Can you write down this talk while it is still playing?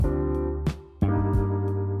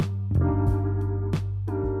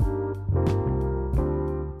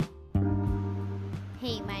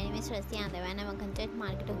Jasthi Andev and I'm a content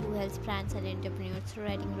marketer who helps brands and entrepreneurs through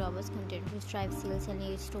writing robust content which drives sales and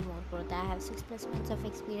leads to more growth. I have 6 plus months of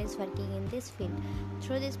experience working in this field.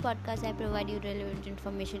 Through this podcast, I provide you relevant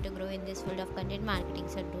information to grow in this field of content marketing,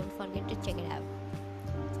 so don't forget to check it out.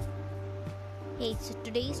 Hey, so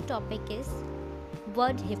today's topic is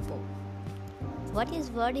Word Hippo. What is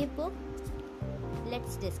Word Hippo?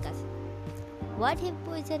 Let's discuss. Word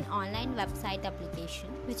Hippo is an online website application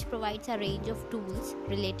which provides a range of tools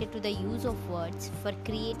related to the use of words for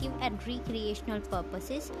creative and recreational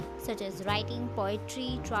purposes such as writing,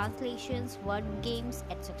 poetry, translations, word games,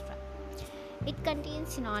 etc. It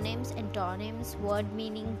contains synonyms, antonyms, word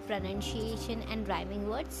meaning, pronunciation, and rhyming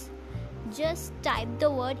words. Just type the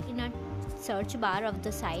word in a search bar of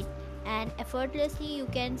the site and effortlessly you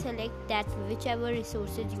can select that whichever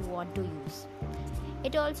resources you want to use.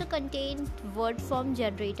 It also contains word form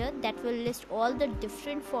generator that will list all the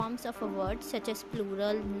different forms of a word such as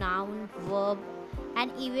plural, noun, verb,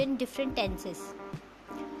 and even different tenses.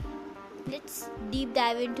 Let's deep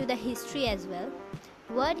dive into the history as well.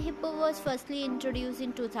 Word Hippo was firstly introduced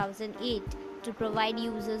in 2008 to provide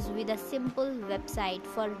users with a simple website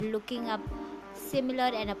for looking up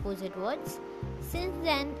similar and opposite words. Since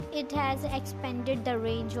then, it has expanded the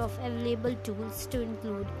range of available tools to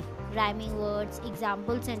include rhyming words,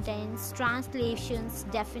 example sentence, translations,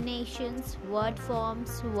 definitions, word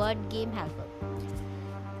forms, word game helper.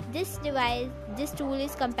 This tool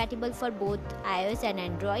is compatible for both iOS and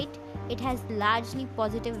Android. It has largely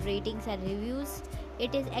positive ratings and reviews.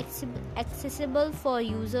 It is accessible for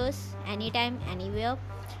users anytime, anywhere,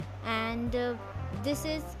 and this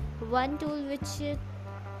is one tool which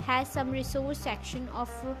has some resource section of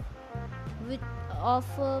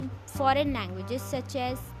foreign languages such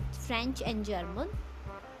as French and German.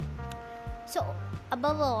 So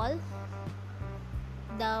above all,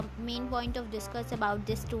 the main point of discuss about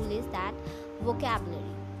this tool is that vocabulary.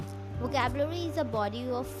 Vocabulary is a body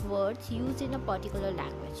of words used in a particular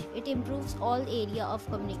language. It improves all area of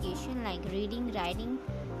communication like reading, writing,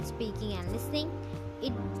 speaking and listening.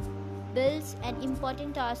 It builds an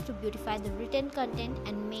important task to beautify the written content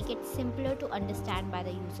and make it simpler to understand by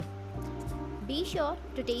the user. Be sure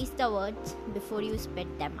to taste the words before you spit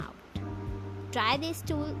them out. Try this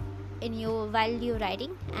tool while you're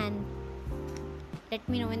writing and let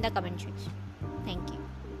me know in the comment section. Thank you.